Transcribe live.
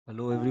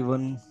Hello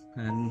everyone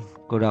and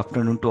good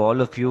afternoon to all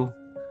of you.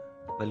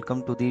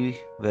 Welcome to the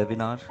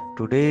webinar.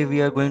 Today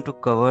we are going to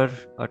cover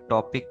a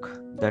topic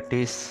that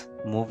is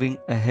moving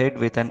ahead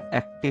with an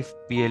active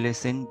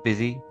BLS in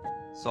busy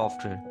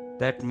software.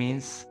 That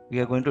means we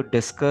are going to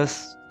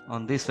discuss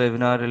on this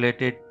webinar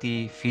related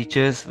the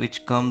features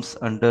which comes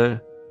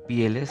under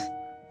BLS,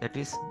 that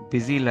is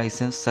busy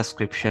license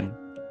subscription.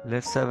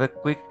 Let's have a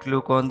quick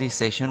look on the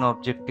session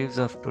objectives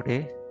of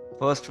today.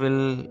 First,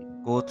 we'll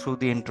go through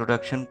the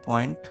introduction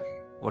point.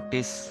 What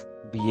is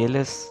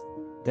BLS?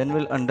 Then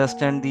we'll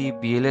understand the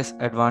BLS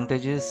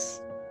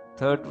advantages.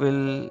 Third,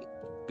 we'll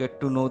get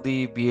to know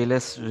the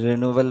BLS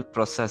renewal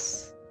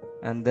process.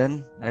 And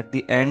then at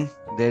the end,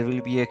 there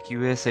will be a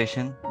QA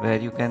session where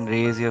you can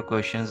raise your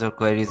questions or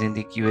queries in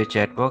the QA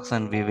chat box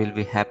and we will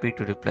be happy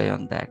to reply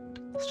on that.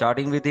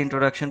 Starting with the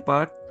introduction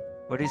part,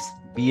 what is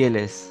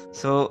BLS?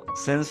 So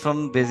since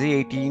from Busy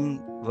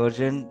 18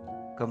 version,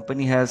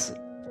 company has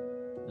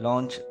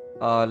launched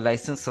a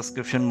license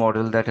subscription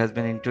model that has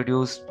been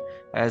introduced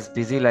as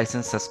Busy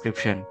License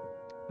Subscription.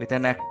 With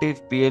an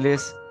active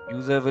BLS,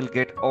 user will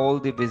get all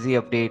the Busy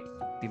update,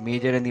 the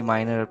major and the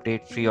minor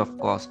update free of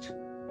cost.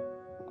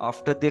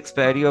 After the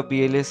expiry of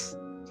BLS,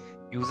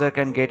 user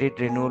can get it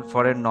renewed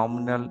for a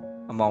nominal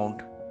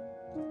amount.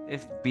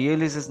 If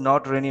BLS is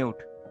not renewed,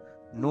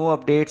 no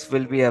updates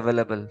will be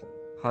available.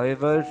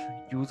 However,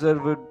 user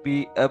would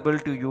be able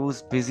to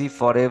use Busy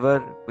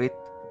forever with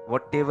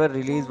whatever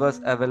release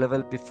was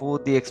available before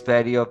the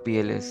expiry of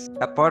BLS.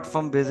 Apart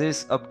from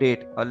Busy's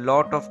update, a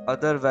lot of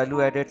other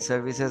value-added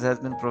services has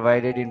been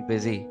provided in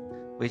Busy,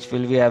 which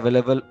will be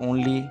available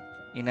only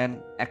in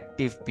an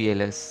active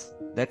BLS.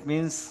 That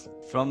means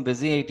from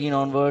Busy 18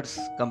 onwards,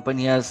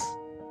 company has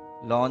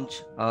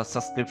launched a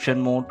subscription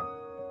mode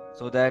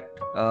so that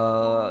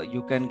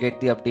you can get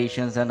the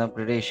updations and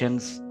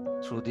upgradations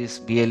through this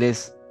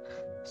BLS.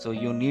 So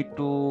you need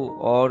to,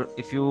 or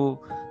if you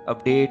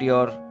update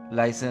your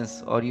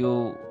license or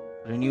you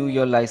renew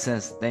your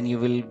license, then you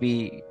will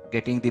be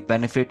getting the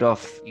benefit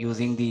of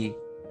using the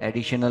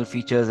additional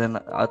features and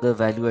other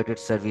value-added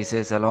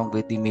services along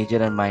with the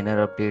major and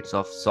minor updates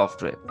of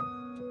software.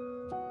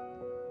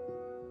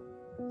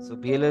 So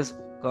BLS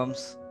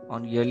comes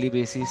on yearly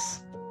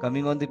basis.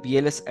 Coming on the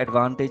BLS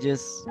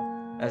advantages,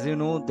 as you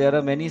know, there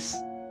are many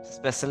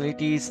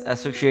specialties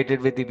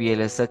associated with the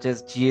BLS, such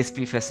as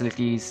GSP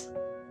facilities.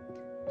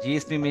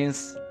 GSP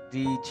means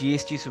the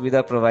GST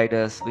Suvidha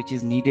providers, which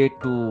is needed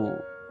to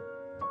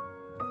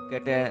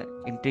get an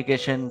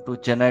integration to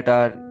generate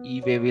our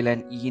e-waybill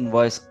and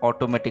e-invoice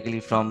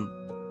automatically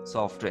from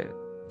software.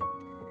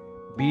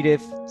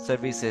 BDEF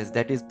services,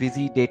 that is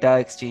Busy Data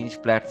Exchange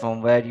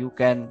platform, where you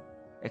can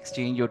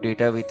exchange your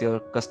data with your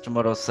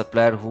customer or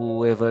supplier,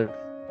 whoever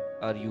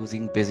are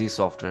using Busy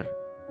software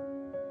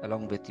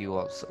along with you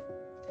also.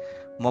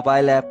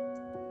 Mobile app,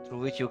 through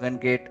which you can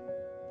get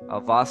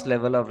a vast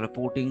level of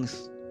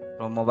reportings.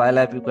 From mobile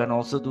app, you can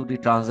also do the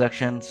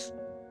transactions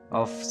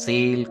of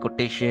sale,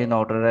 quotation,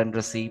 order and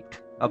receipt.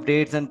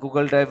 Updates and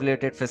Google Drive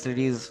related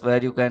facilities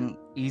where you can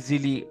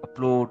easily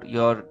upload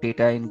your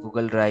data in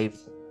Google Drive,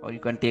 or you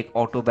can take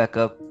auto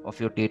backup of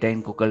your data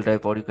in Google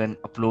Drive, or you can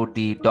upload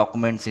the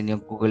documents in your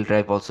Google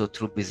Drive also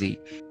through Busy.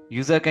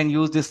 User can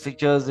use these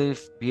features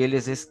if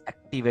BLS is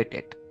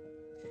activated.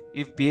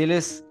 If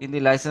BLS in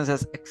the license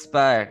has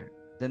expired,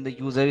 then the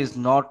user is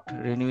not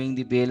renewing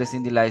the BLS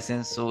in the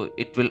license, so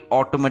it will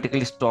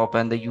automatically stop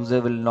and the user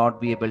will not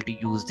be able to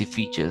use the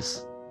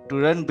features. To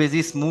run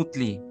Busy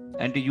smoothly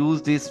and to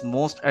use this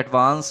most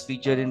advanced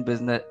feature in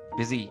business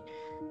Busy,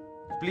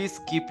 please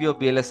keep your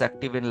BLS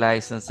active in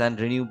license and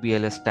renew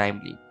BLS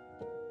timely.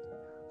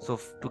 So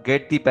to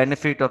get the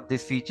benefit of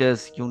these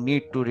features, you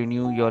need to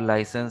renew your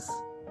license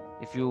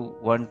if you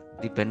want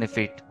the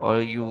benefit,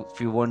 or if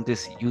you want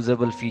these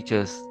usable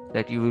features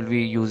that you will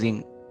be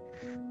using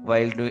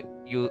while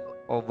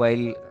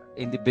while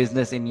in the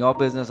business, in your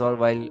business, or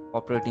while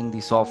operating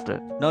the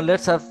software. Now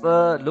let's have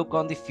a look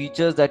on the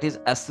features that is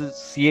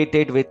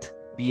associated with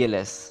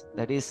BLS,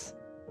 that is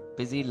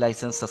Busy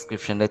License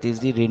Subscription, that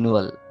is the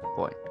renewal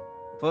point.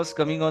 First,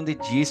 coming on the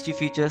GST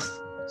features.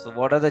 So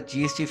what are the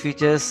GST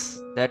features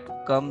that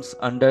comes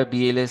under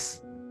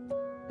BLS?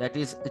 That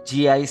is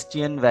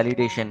GISTN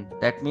validation.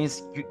 That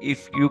means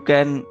if you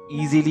can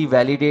easily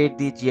validate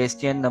the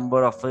GISTN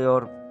number of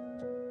your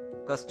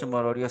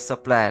customer or your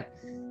supplier,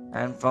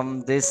 and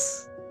from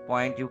this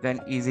point you can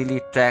easily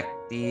track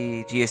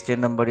the GSTN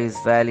number is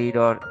valid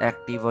or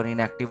active or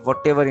inactive.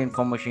 Whatever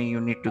information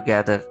you need to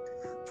gather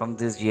from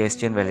this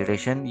GISTN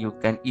validation, you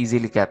can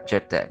easily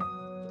capture that.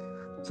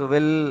 So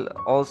we'll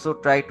also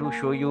try to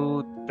show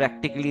you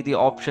practically the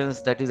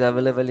options that is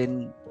available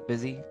in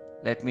Busy.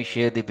 Let me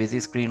share the Busy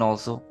screen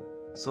also.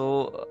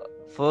 So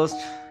first,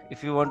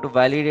 if you want to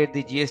validate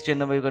the GSTN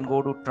number, you can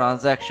go to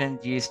transaction,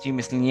 GST,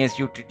 miscellaneous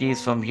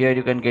utilities. From here,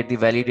 you can get the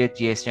validate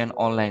GSTN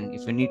online.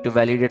 If you need to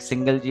validate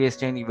single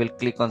GSTN, you will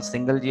click on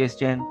single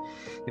GSTN.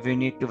 If you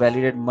need to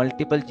validate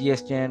multiple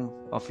GSTN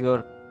of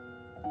your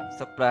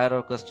supplier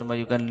or customer,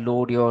 you can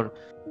load your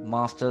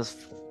masters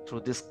through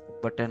this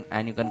button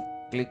and you can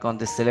click on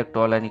this select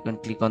all and you can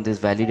click on this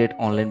validate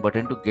online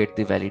button to get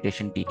the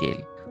validation detail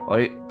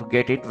or to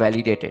get it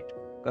validated.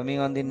 Coming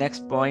on the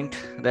next point,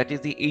 that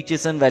is the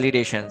HSN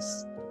validations.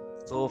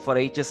 So for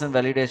HSN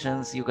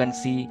validations, you can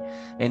see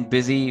in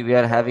Busy, we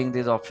are having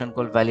this option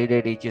called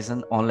validate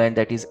HSN online,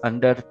 that is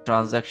under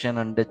transaction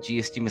under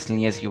GST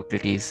miscellaneous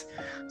utilities.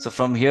 So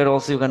from here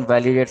also you can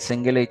validate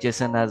single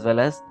HSN as well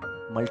as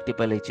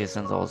multiple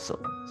HSNs also.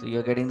 So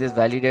you're getting this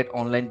validate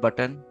online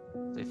button.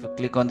 So if you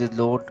click on this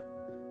load,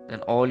 then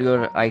all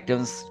your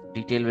items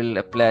detail will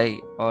apply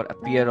or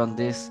appear on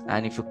this,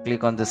 and if you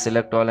click on the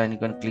select all and you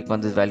can click on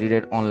this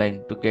validate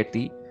online to get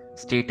the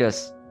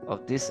status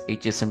of this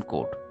HSN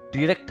code.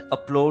 Direct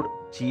upload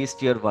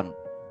GSTR 1.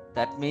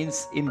 That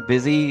means in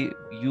Busy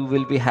you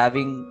will be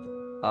having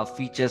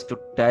features to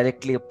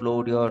directly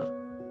upload your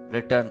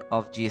return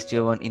of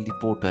GSTR 1 in the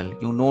portal.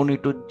 You no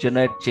need to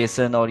generate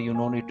JSON or you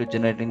no need to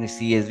generate any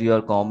CSV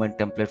or government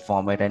template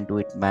format and do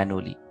it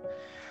manually.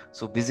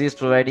 So Busy is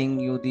providing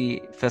you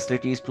the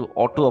facilities to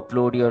auto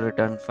upload your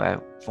return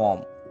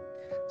form.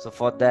 So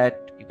for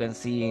that, you can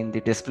see in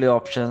the display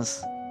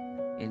options,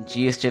 in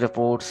GST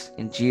reports,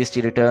 in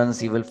GST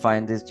returns, you will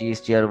find this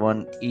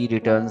GSTR1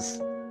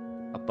 e-returns.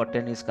 A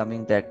button is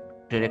coming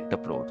that direct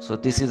upload. So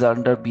this is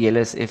under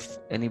BLS. If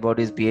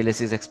anybody's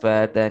BLS is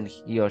expired, then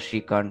he or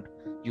she can't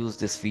use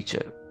this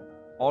feature.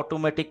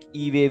 Automatic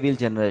e-waybill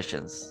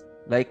generations.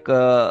 Like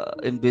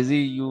in Busy,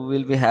 you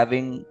will be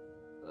having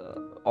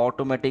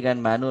automatic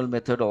and manual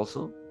method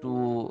also.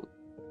 To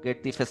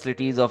get the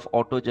facilities of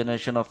auto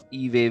generation of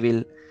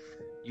e-waybill,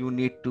 you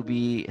need to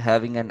be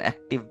having an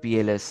active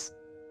BLS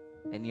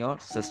in your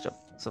system.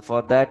 So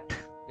for that,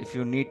 if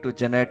you need to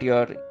generate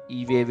your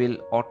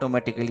e-waybill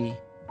automatically,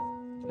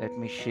 let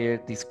me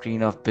share the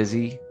screen of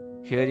Busy.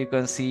 Here you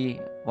can see,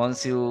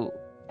 once you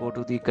go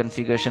to the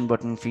configuration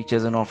button,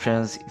 features and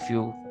options, if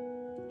you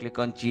click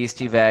on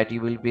GST VAT, you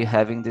will be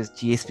having this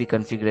GSP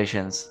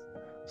configurations.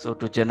 So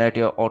to generate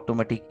your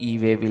automatic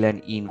e-waybill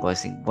and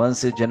e-invoicing,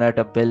 once you generate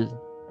a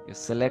bill, you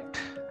select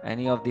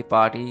any of the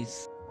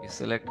parties, you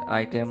select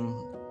item,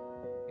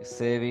 you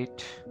save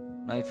it.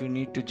 Now if you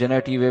need to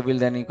generate e-waybill,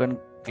 then you can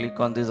click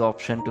on this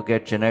option to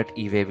get generate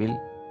e-waybill.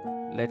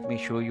 Let me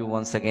show you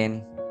once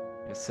again.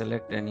 You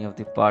select any of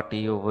the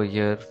party over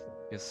here,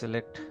 you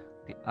select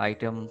the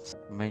items,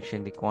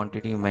 mention the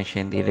quantity,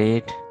 mention the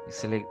rate, you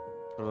select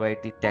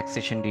provide the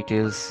taxation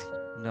details.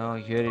 Now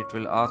here it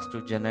will ask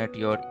to generate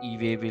your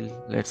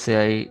e-waybill. Let's say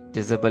I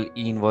disable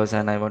e-invoice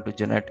and I want to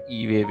generate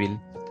e-waybill.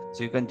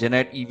 So you can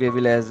generate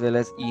e-waybill as well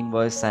as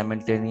e-invoice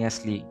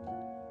simultaneously.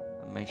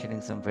 I'm mentioning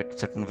some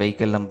certain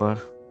vehicle number.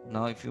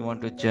 Now if you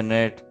want to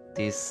generate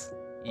this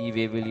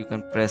e-waybill, you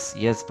can press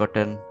yes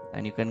button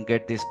and you can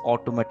get this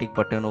automatic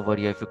button over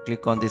here. If you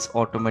click on this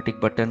automatic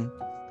button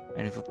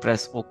and if you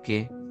press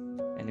OK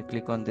and you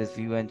click on this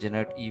view and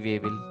generate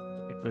e-waybill,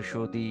 it will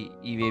show the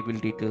e-waybill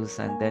details,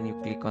 and then you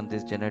click on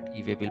this generate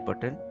e-waybill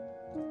button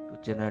to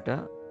generate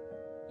a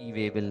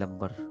e-waybill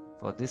number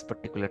for this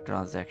particular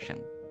transaction.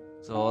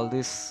 So all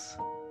these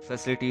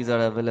facilities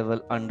are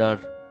available under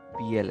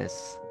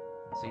BLS.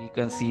 So you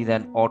can see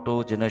that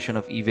auto generation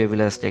of e-waybill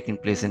has taken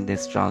place in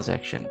this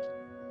transaction.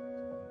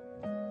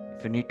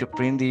 If you need to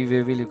print the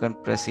e-waybill, you can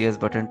press yes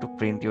button to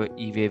print your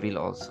e-waybill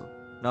also.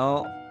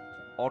 Now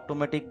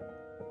automatic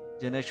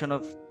generation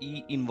of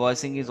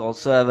e-invoicing is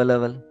also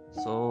available.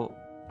 So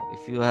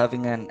if you're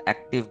having an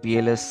active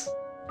BLS,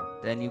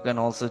 then you can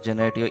also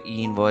generate your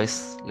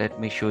e-invoice. Let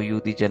me show you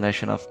the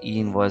generation of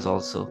e-invoice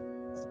also.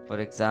 For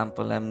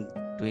example, I'm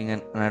doing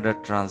another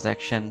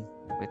transaction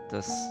with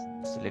this,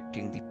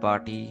 selecting the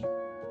party,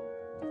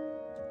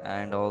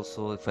 and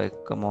also if I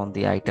come on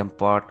the item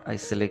part, I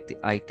select the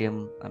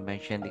item, I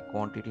mention the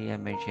quantity, I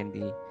mention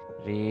the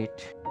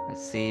rate, I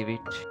save it.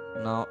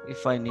 Now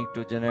if I need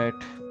to generate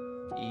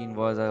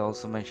e-invoice, I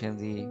also mention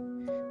the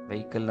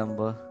vehicle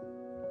number,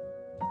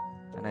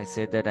 and I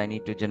said that I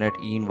need to generate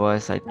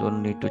e-invoice. I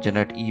don't need to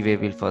generate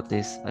e-waybill for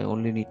this. I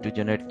only need to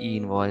generate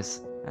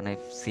e-invoice, and I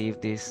save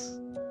this.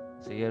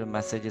 So here a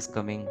message is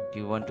coming, do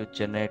you want to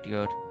generate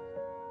your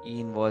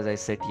e-invoice? I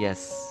said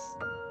yes.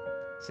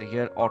 So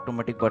here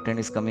automatic button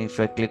is coming. If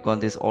I click on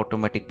this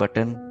automatic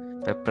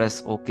button, if I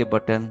press OK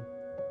button,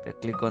 if I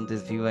click on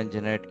this view and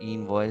generate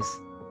e-invoice,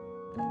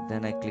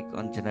 then I click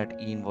on generate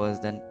e-invoice,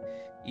 then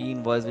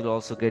e-invoice will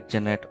also get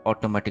generated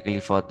automatically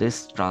for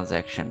this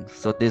transaction.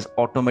 So this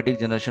automatic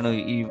generation of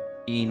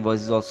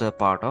e-invoice is also a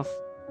part of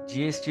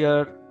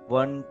GSTR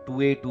 1,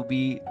 2A,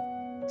 2B,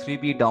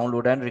 3B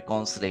download and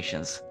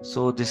reconciliations.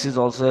 So this is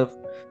also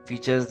a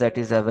features that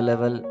is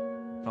available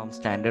from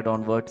standard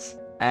onwards.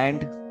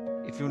 And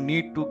if you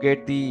need to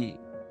get the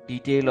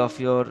detail of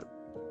your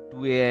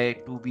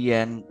 2A, 2B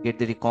and get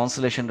the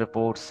reconciliation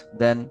reports,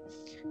 then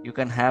you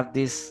can have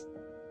this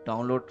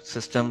download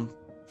system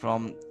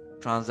from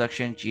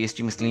transaction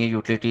GST miscellaneous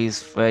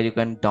utilities, where you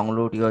can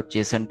download your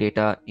JSON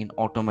data in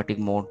automatic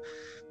mode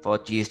for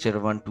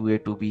GSTR 1, 2A,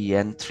 2B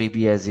and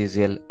 3B as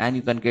usual, and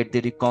you can get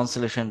the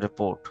reconciliation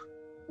report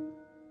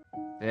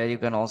where you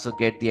can also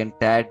get the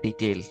entire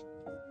detail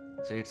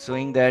So it's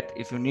showing that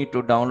if you need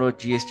to download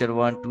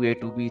GSTR1,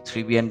 2A, 2B,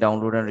 3B and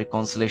download and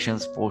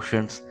reconciliations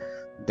portions,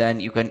 then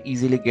you can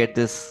easily get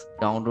this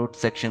download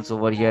sections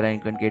over here and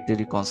you can get the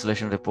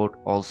reconciliation report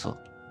also.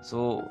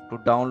 So to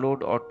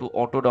download or to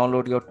auto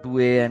download your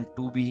 2A and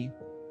 2B,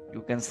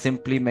 you can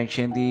simply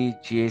mention the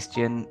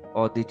GSTN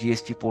or the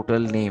GST portal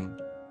name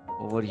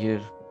over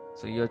here.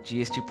 So your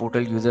GST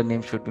portal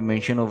username should be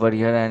mentioned over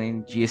here, and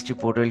in GST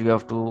portal you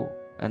have to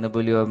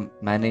enable your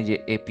manage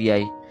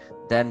API.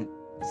 Then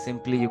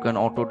simply you can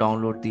auto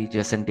download the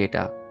JSON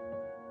data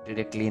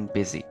directly in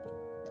Busy.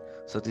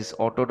 So this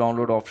auto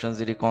download options,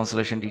 the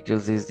reconciliation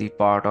details is the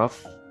part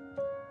of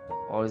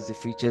or is the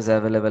features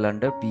available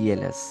under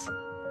BLS.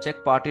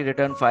 Check party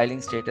return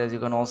filing status. You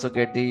can also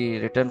get the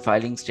return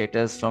filing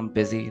status from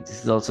Busy.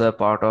 This is also a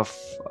part of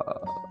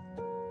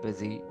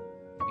Busy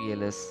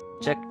BLS.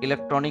 Check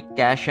electronic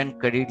cash and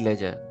credit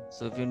ledger.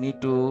 So if you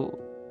need to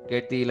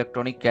get the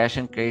electronic cash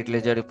and credit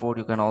ledger report,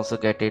 you can also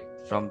get it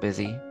from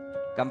Busy.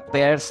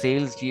 Compare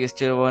sales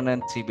GST1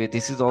 and 3B.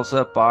 This is also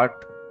a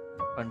part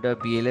under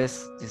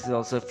BLS. This is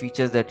also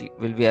features that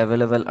will be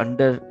available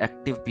under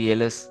active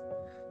BLS,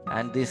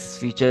 and this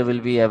feature will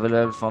be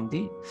available from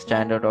the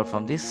standard or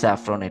from the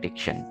saffron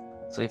edition.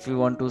 So if you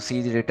want to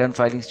see the return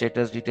filing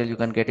status detail, you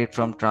can get it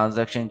from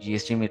transaction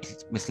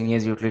GST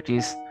miscellaneous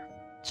utilities.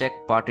 Check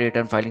party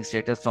return filing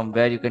status, from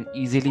where you can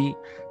easily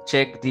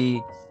check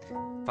the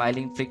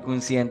filing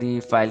frequency and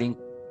the filing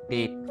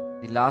date,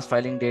 the last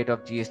filing date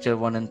of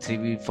GST1 and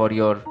 3B for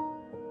your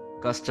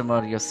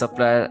customer, your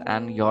supplier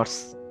and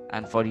yours,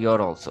 and for your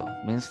also,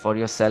 means for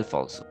yourself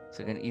also.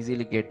 So you can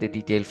easily get the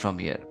detail from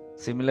here.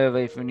 Similar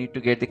way, if you need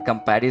to get the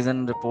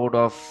comparison report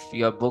of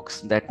your books,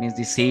 that means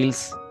the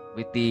sales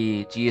with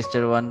the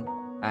GST1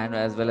 and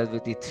as well as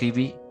with the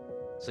 3B.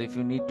 So if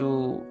you need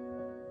to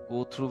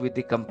go through with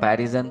the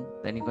comparison,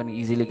 then you can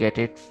easily get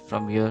it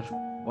from here.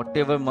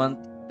 Whatever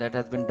month that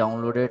has been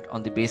downloaded,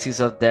 on the basis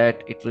of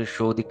that it will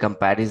show the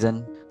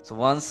comparison. So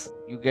once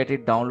you get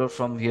it download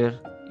from here,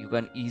 you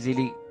can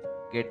easily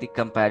get the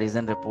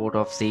comparison report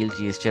of sale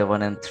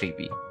GST1 and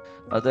 3B.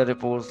 Other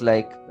reports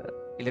like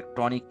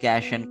electronic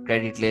cash and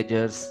credit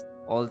ledgers,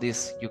 all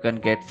this you can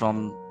get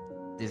from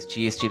this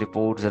GST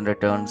reports and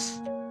returns.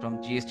 From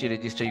GST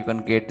register you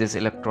can get this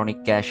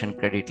electronic cash and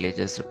credit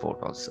ledgers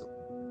report also.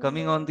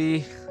 Coming on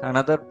the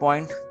another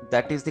point,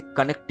 that is the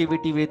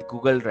connectivity with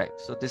Google Drive.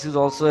 So this is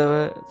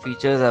also a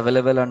features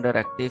available under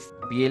active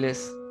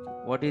BLS.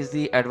 What is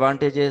the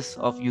advantages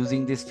of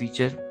using this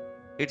feature?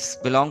 It's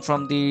belong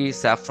from the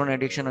saffron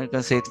edition, or you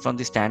can say it from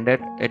the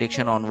standard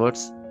edition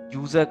onwards.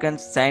 User can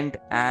send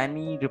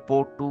any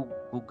report to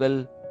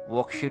Google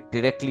worksheet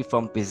directly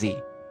from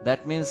Busy.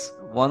 That means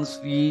once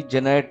we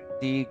generate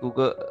the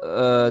Google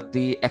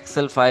the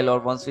Excel file, or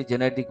once we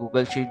generate the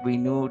Google sheet, we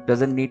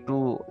doesn't need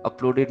to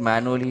upload it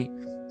manually.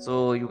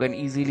 So you can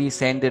easily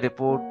send the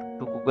report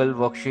to Google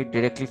worksheet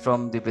directly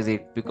from the Busy,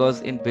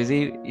 because in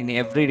Busy, in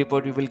every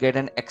report you will get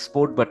an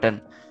export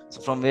button.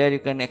 So from where you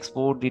can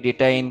export the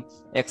data in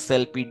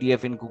Excel,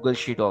 PDF, in Google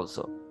Sheet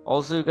also.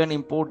 Also you can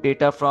import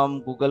data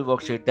from Google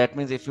Worksheet. That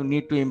means if you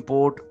need to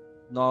import,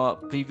 now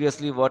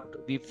previously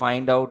what we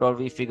find out or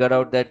we figured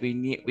out that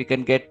we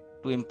can get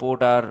to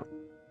import our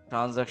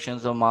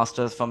transactions or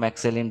masters from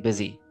Excel in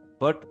Busy,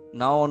 but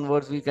now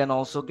onwards we can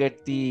also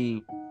get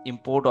the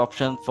import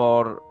option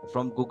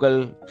from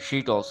Google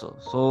Sheet also.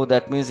 So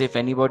that means if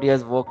anybody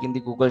has worked in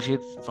the Google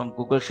Sheet, from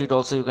Google Sheet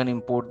also you can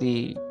import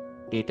the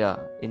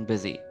data in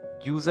Busy.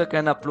 User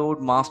can upload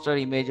master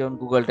image on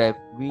Google Drive.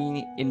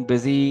 We in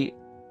Busy,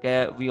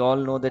 we all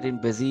know that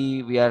in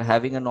Busy we are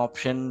having an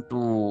option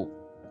to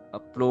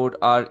upload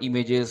our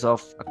images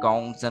of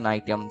accounts and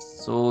items.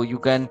 So you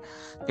can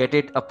get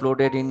it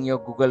uploaded in your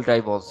Google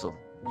Drive also.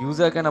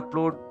 User can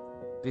upload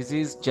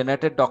Busy's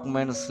generated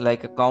documents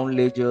like account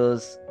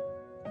ledgers,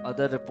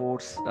 other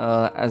reports,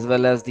 as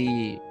well as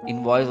the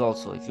invoice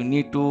also. If you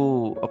need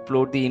to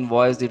upload the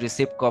invoice, the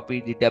receipt copy,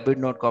 the debit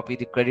note copy,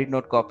 the credit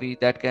note copy,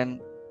 that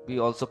can be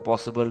also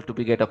possible to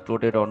be get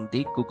uploaded on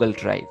the Google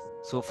Drive.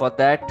 So for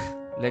that,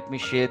 let me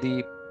share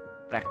the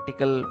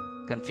practical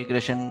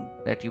configuration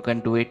that you can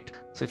do it.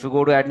 So if you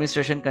go to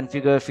administration,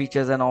 configure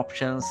features and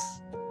options,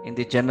 in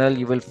the general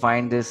you will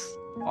find this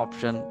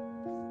option,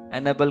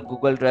 enable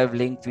Google Drive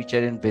link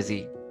feature in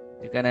Busy.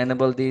 You can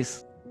enable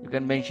this. You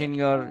can mention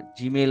your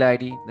Gmail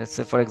ID. Let's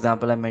say for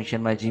example I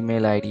mention my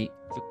Gmail ID.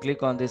 If you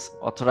click on this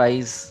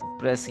authorize,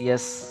 press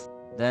yes,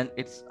 then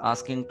it's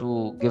asking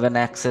to give an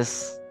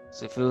access.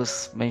 So if you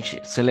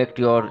select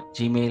your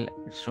Gmail,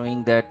 it's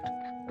showing that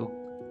to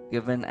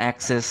give an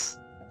access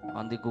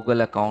on the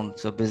Google account.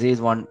 So Busy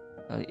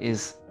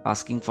is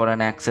asking for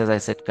an access. I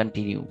said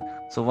continue.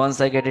 So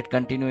once I get it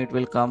continue, it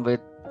will come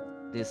with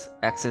this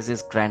access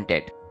is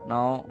granted.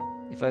 Now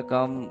if I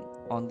come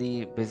on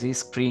the Busy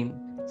screen,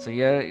 so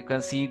here you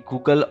can see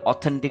Google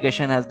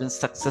authentication has been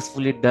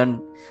successfully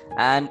done.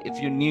 And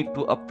if you need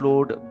to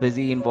upload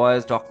Busy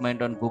invoice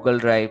document on Google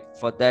Drive,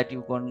 for that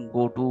you can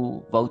go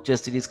to voucher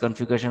series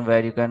configuration,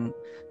 where you can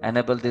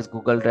enable this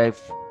Google Drive,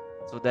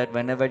 so that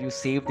whenever you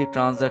save the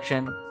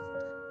transaction,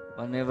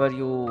 whenever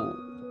you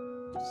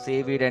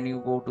save it and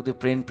you go to the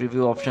print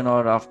preview option,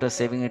 or after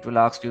saving it will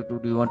ask you to,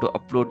 do you want to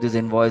upload this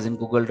invoice in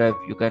Google Drive?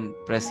 You can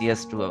press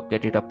yes to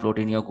get it uploaded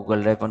in your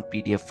Google Drive on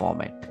PDF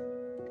format.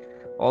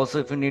 Also,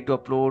 if you need to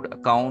upload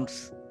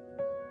accounts,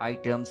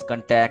 items,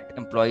 contact,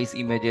 employees,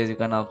 images, you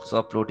can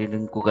also upload it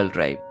in Google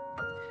Drive.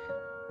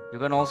 You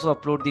can also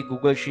upload the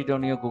Google Sheet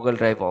on your Google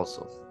Drive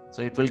also.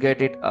 So it will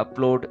get it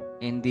upload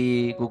in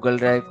the Google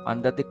Drive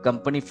under the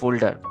company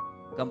folder.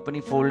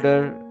 Company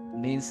folder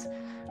means,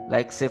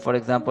 like say for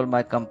example,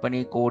 my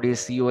company code is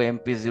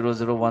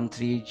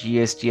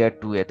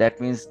COMP0013GSTR2A. That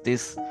means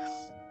this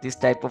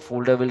type of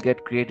folder will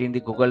get created in the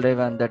Google Drive,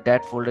 and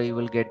that folder you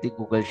will get the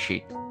Google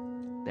Sheet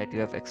that you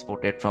have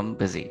exported from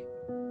Busy.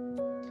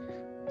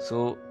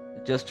 So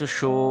just to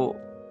show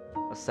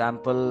a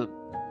sample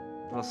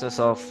process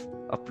of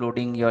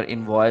uploading your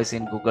invoice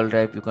in Google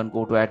Drive, you can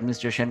go to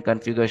administration,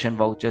 configuration,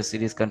 voucher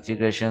series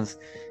configurations.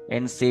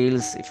 In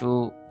sales, if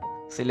you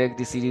select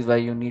the series where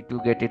you need to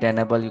get it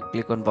enabled, you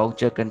click on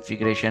voucher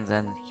configurations,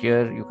 and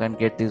here you can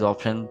get this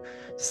option,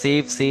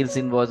 save sales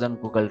invoice on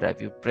Google Drive.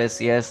 You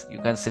press yes, you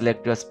can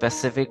select your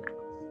specific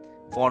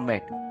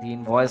format, the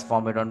invoice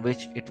format on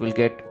which it will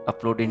get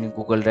uploaded in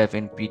Google Drive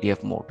in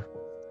PDF mode.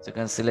 So you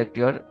can select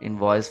your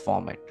invoice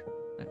format.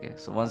 Okay,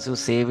 so once you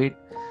save it,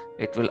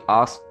 it will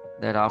ask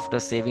that after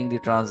saving the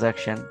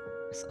transaction,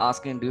 it's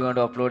asking, do you want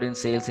to upload in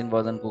sales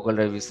invoice on Google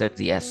Drive? You said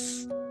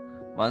yes.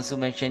 Once you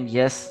mention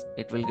yes,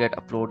 it will get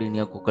uploaded in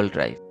your Google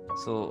Drive.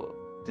 So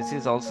this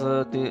is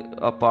also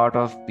a part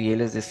of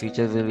BLS. This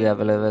feature will be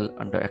available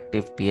under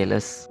active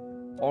BLS.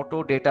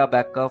 Auto data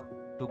backup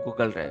to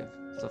Google Drive.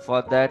 So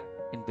for that,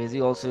 in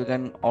Busy also you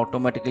can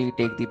automatically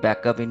take the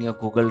backup in your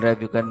Google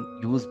Drive. You can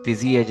use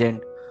Busy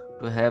Agent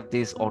to have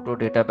this auto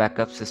data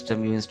backup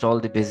system. You install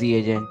the Busy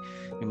Agent,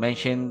 you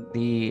mention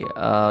the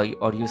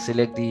or you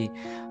select the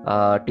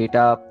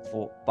data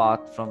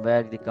path from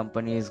where the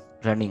company is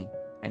running,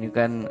 and you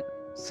can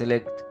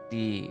select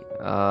the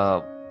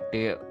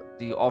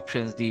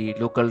options, the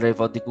local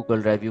drive or the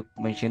Google Drive. You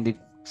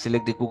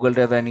select the Google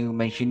Drive and you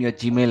mention your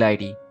Gmail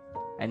ID,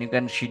 and you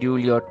can schedule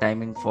your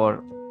timing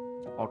for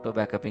auto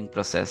backupping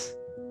process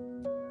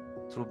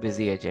through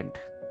Busy Agent.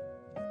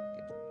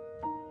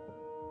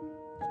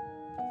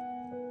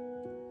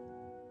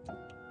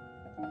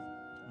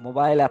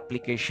 Mobile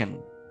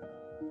application.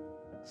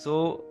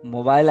 So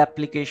mobile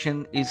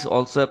application is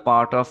also a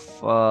part of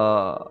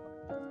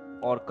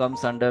or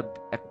comes under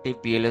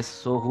active BLS.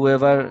 So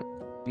whoever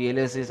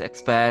BLS is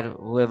expired,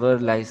 whoever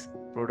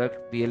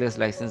product BLS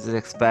license is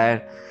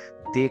expired,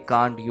 they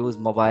can't use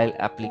mobile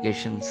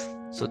applications.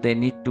 So they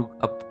need to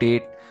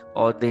update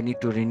or they need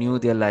to renew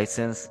their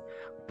license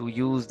to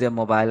use their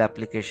mobile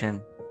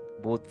application.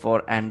 Both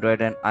for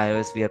Android and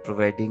iOS, we are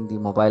providing the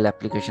mobile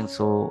application,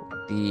 so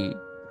the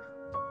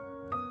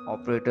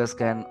operators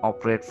can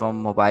operate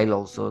from mobile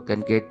also,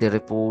 can get the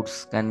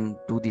reports, can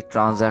do the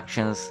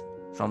transactions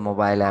from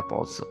mobile app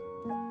also.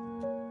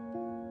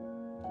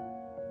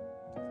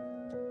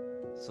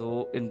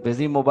 So in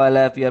Busy mobile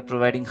app, we are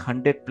providing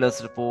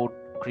 100+ report,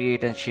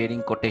 create and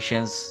sharing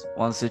quotations.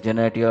 Once you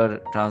generate your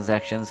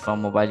transactions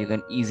from mobile, you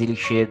can easily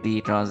share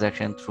the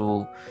transaction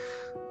through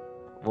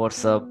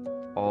WhatsApp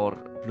or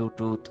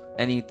Bluetooth,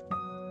 any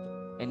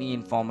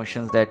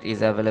information that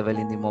is available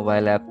in the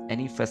mobile app,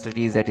 any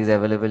facilities that is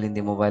available in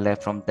the mobile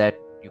app, from that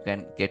you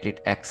can get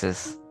it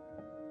access.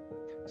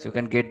 So you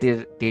can get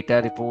the data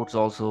reports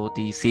also,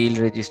 the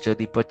sale register,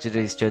 the purchase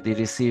register, the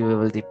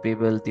receivable, the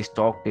payable, the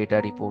stock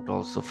data report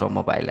also from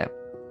mobile app.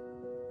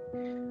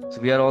 So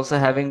we are also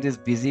having this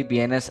Busy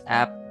BNS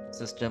app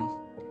system.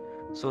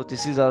 So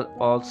this is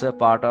also a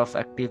part of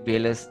active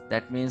BLS.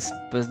 That means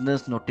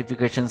business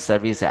notification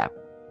service app.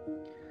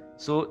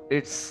 So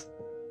it's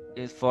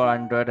for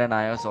Android and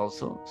iOS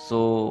also.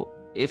 So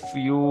if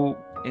you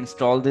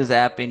install this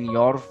app in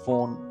your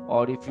phone,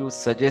 or if you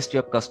suggest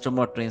your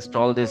customer to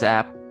install this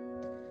app,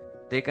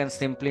 they can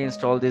simply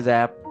install this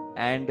app,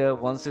 and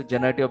once you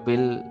generate your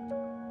bill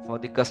for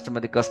the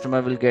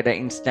customer will get an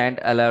instant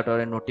alert or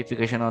a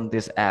notification on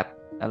this app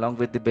along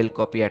with the bill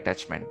copy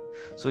attachment.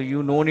 So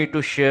you no need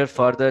to share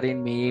further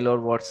in mail or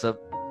WhatsApp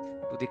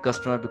to the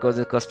customer, because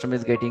the customer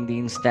is getting the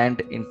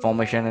instant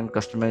information and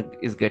customer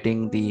is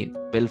getting the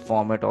bill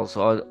format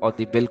also, or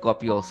the bill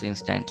copy also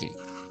instantly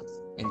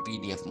in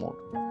PDF mode.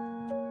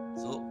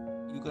 So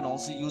you can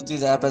also use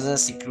this app as a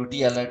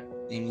security alert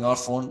in your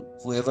phone.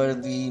 Whoever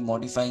will be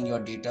modifying your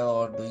data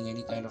or doing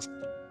any kind of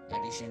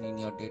addition in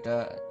your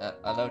data,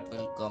 alert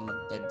will come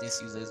that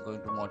this user is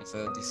going to modify,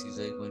 or this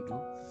user is going to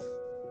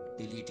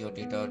delete your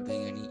data or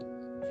doing any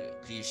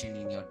creation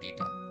in your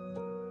data.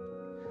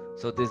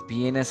 So this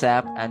BNS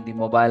app and the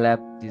mobile app,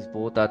 these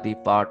both are the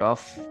part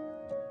of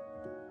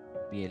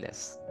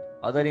BLS.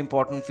 Other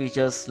important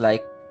features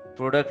like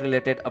product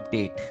related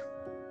update.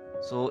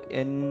 So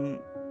in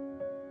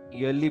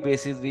yearly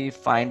basis, we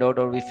find out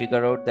or we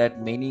figure out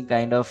that many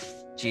kind of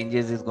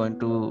changes is going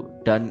to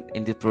done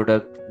in the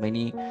product.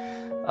 Many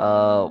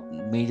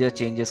major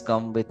changes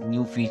come with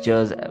new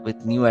features,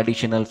 with new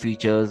additional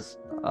features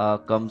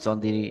comes on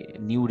the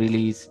new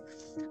release.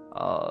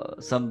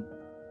 Some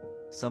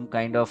some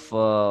kind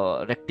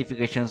of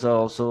rectifications are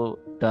also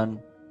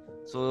done.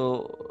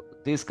 So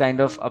these kind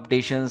of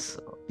updations,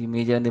 the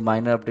major and the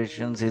minor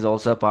updations, is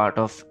also a part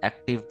of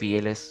active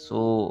BLS.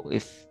 So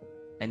if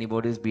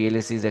anybody's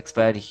BLS is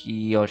expired,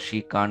 he or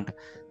she can't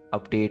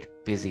update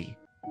busy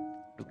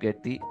to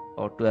get the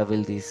or to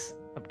avail these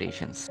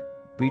updations.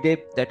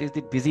 BDAP, that is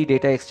the Busy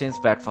Data Exchange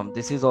Platform.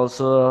 This is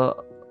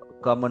also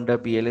come under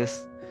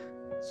BLS.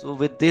 So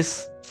with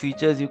this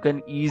features, you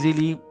can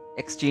easily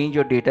exchange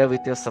your data with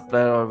your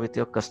supplier or with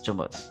your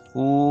customers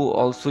who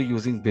also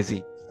using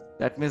Busy.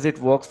 That means it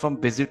works from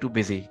busy to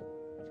busy.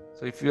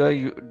 So if you are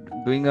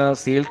doing a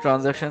sale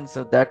transaction,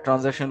 so that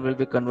transaction will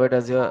be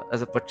converted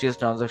as a purchase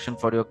transaction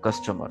for your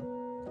customer.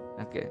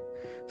 Okay.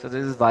 So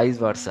this is vice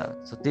versa.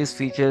 So these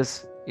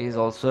features is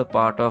also a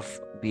part of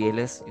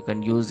BLS. You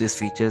can use these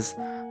features.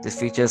 These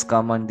features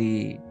come on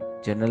the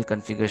general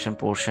configuration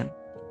portion.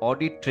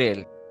 Audit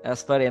trail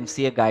as per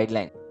MCA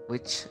guideline,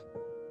 which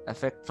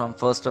effect from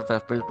 1st of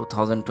April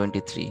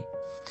 2023.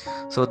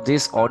 So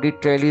this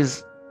audit trail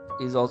is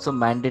also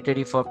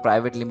mandatory for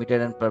private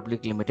limited and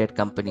public limited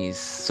companies.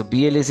 So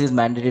BLS is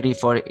mandatory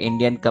for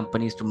Indian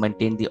companies to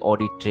maintain the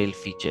audit trail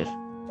feature.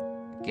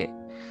 Okay.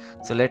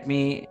 So let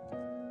me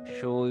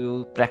show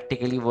you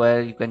practically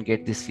where you can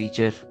get this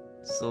feature.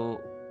 So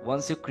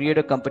once you create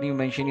a company, you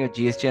mention your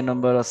GSTN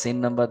number or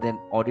SIN number, then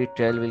audit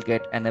trail will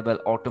get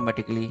enabled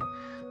automatically.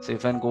 So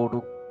if I go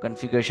to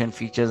configuration,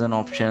 features and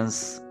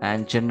options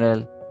and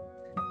general,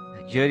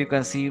 here you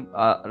can see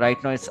right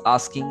now it's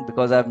asking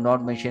because I have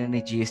not mentioned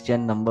any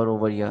GSTN number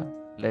over here.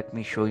 Let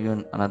me show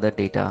you another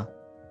data.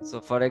 So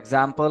for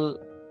example,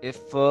 if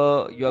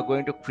you are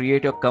going to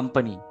create your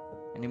company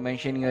and you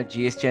mention your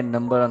GSTN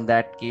number, on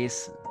that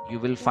case, you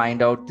will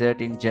find out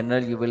that in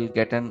general, you will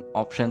get an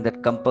option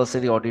that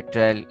compulsory audit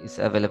trail is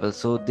available.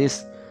 So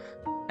this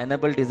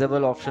enable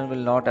disable option will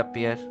not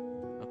appear.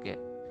 Okay.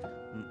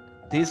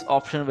 This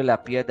option will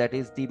appear, that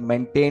is the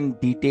maintain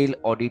detailed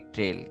audit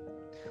trail.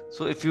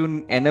 So if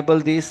you enable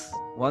this,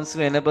 once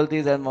you enable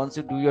this and once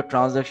you do your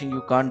transaction,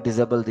 you can't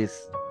disable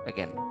this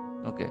again.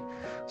 Okay.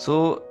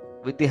 So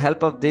with the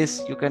help of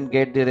this, you can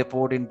get the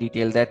report in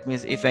detail. That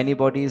means if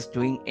anybody is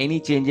doing any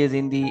changes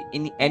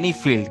in any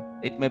field,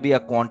 it may be a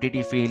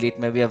quantity field, it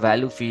may be a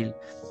value field.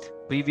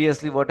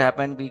 Previously, what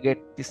happened, we get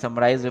the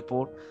summarized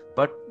report,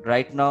 but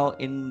right now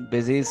in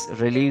Busy's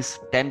release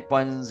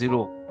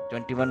 10.0,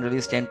 21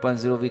 release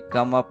 10.0, we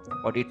come up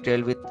audit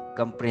trail with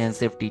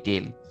comprehensive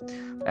detail.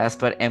 As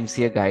per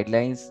MCA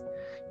guidelines,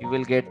 you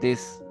will get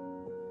this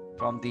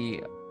from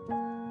the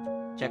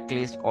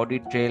checklist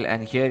audit trail,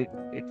 and here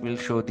it will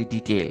show the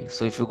detail.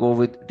 So if you go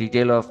with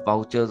detail of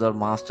vouchers or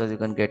masters, you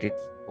can get it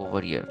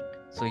over here.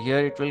 So here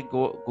it will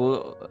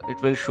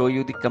it will show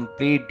you the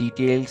complete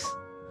details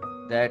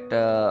that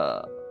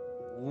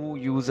who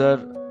user,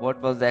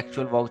 what was the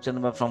actual voucher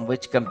number from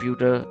which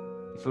computer.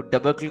 If you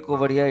double click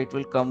over here, it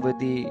will come with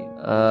the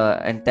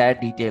entire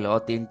detail or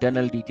the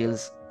internal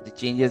details, the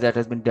changes that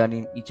has been done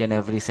in each and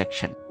every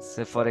section.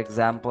 So for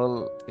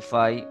example, if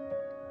I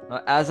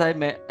now, as I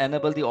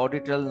enable the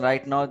audit trail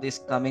right now, this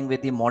coming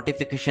with the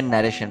modification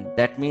narration.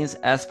 That means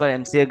as per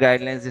MCA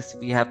guidelines,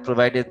 we have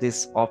provided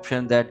this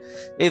option that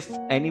if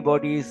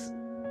anybody is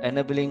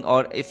enabling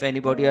or if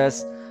anybody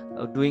is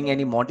doing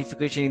any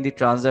modification in the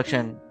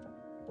transaction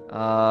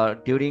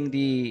during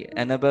the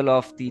enable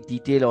of the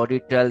detailed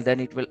audit trail,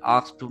 then it will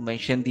ask to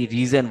mention the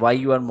reason why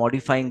you are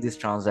modifying this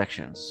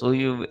transaction. So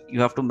you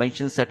have to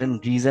mention certain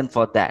reason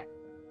for that.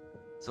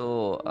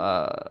 So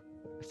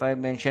if I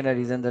mention a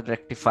reason that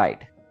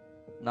rectified,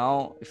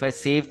 now if I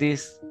save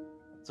this,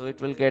 so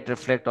it will get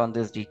reflect on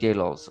this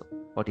detail also,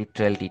 audit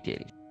trail detail.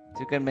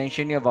 So you can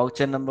mention your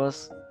voucher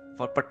numbers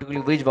for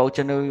particularly which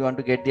voucher number you want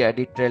to get the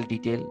audit trail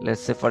detail.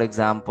 Let's say for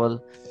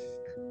example,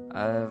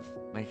 I've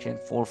mentioned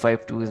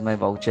 452 is my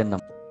voucher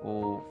number.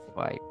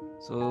 45.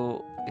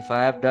 So if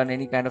I have done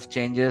any kind of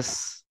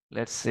changes,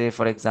 let's say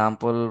for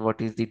example, what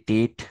is the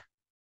date?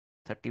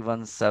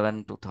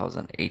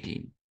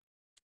 31/7/2018.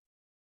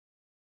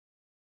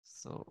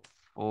 So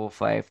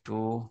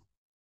 452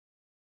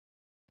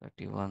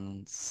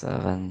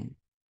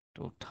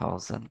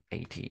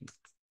 31/7/2018.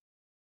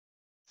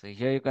 So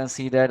here you can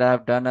see that I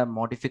have done a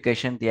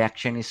modification. The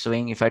action is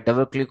showing. If I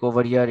double click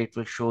over here, it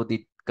will show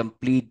the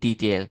complete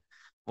detail.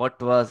 What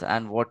was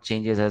and what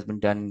changes has been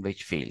done in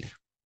which field.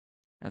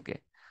 Okay.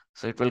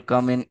 So it will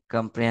come in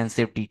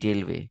comprehensive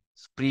detail way.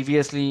 So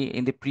previously,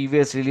 in the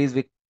previous release,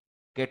 we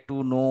get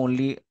to know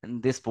only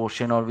in this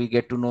portion, or we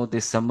get to know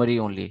this summary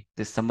only,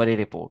 this summary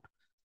report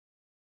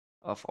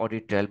of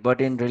audit trail. But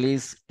in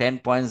release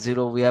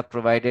 10.0, we have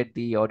provided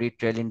the audit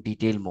trail in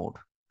detail mode.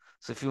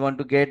 So if you want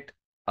to get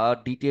a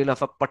detail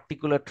of a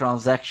particular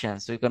transaction,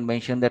 so you can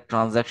mention that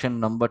transaction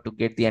number to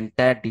get the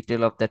entire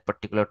detail of that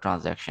particular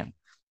transaction.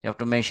 You have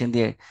to mention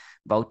the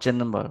voucher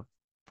number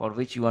for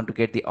which you want to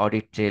get the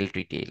audit trail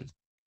detail.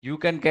 You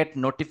can get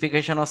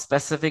notification of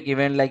specific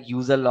event like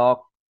user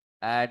log,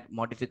 add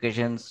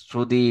modifications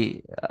through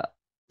the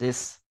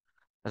this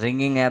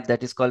ringing app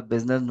that is called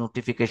business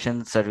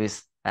notification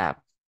service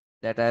app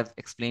that I've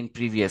explained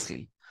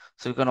previously.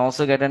 So you can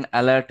also get an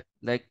alert,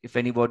 like if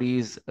anybody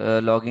is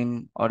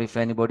logging, or if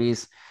anybody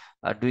is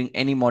doing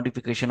any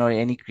modification or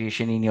any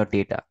creation in your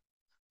data.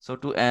 So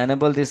to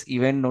enable this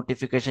event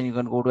notification, you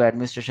can go to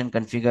administration,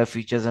 configure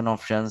features and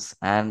options,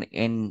 and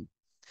in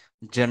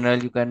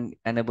general, you can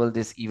enable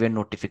this event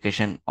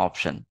notification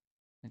option.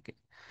 Okay.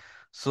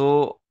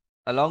 So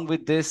along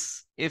with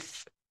this,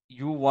 if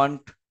you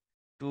want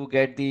to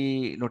get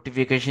the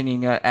notification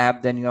in your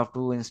app, then you have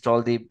to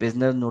install the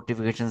business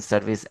notification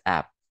service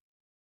app.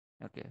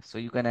 Okay, so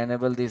you can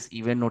enable this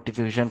event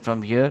notification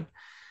from here.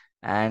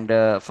 And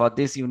for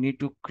this, you need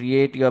to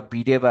create your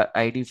BDEV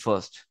ID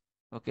first.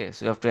 Okay,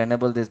 so you have to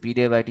enable this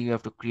BDEV ID. You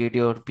have to create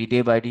your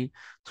BDEV ID.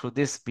 Through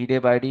this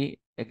BDEV ID,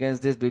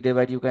 against this BDEV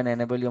ID, you can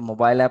enable your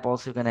mobile app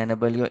also. You can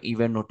enable your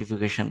event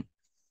notification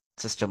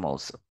system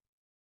also.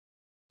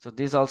 So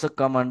these also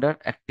come under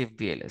active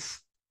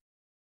BLS.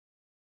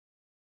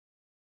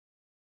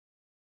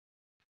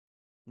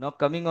 Now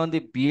coming on the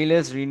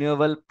BLS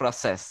renewal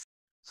process.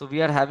 So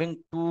we are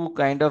having two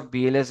kind of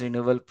BLS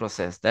renewal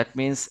process. That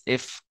means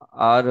if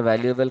our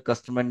valuable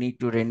customer need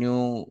to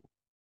renew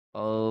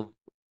uh,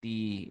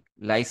 the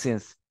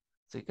license,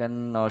 so he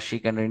can or she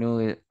can renew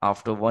it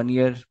after 1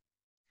 year.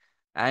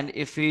 And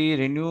if we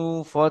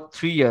renew for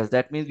 3 years,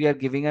 that means we are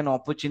giving an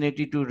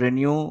opportunity to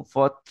renew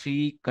for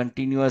 3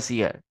 continuous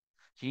years.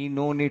 He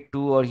no need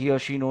to, or he or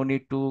she no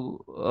need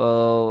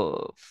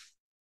to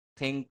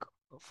think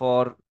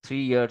for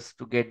 3 years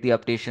to get the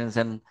updations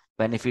and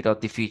benefit of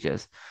the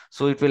features.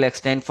 So it will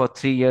extend for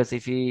 3 years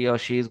if he or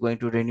she is going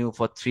to renew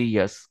for 3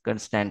 years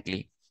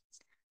constantly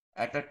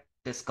at a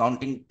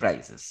discounting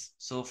prices.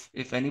 So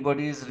if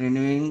anybody is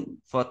renewing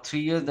for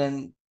 3 years,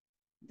 then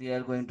they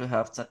are going to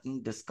have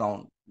certain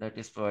discount that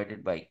is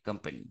provided by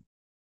company.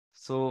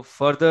 So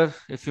further,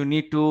 if you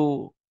need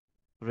to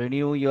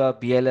renew your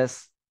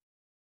BLS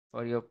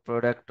for your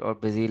product or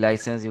busy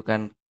license, you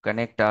can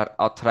connect our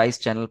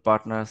authorized channel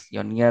partners,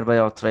 your nearby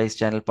authorized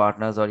channel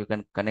partners, or you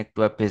can connect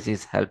to a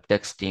busy's help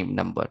desk team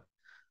number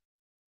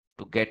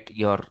to get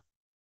your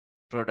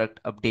product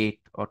update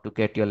or to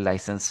get your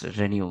license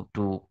renew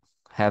to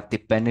have the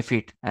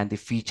benefit and the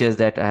features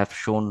that I have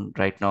shown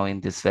right now in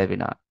this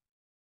webinar.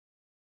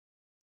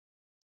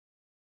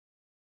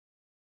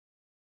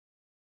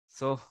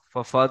 So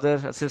for further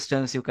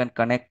assistance, you can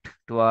connect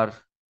to our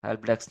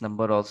help desk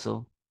number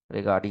also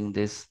regarding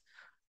this.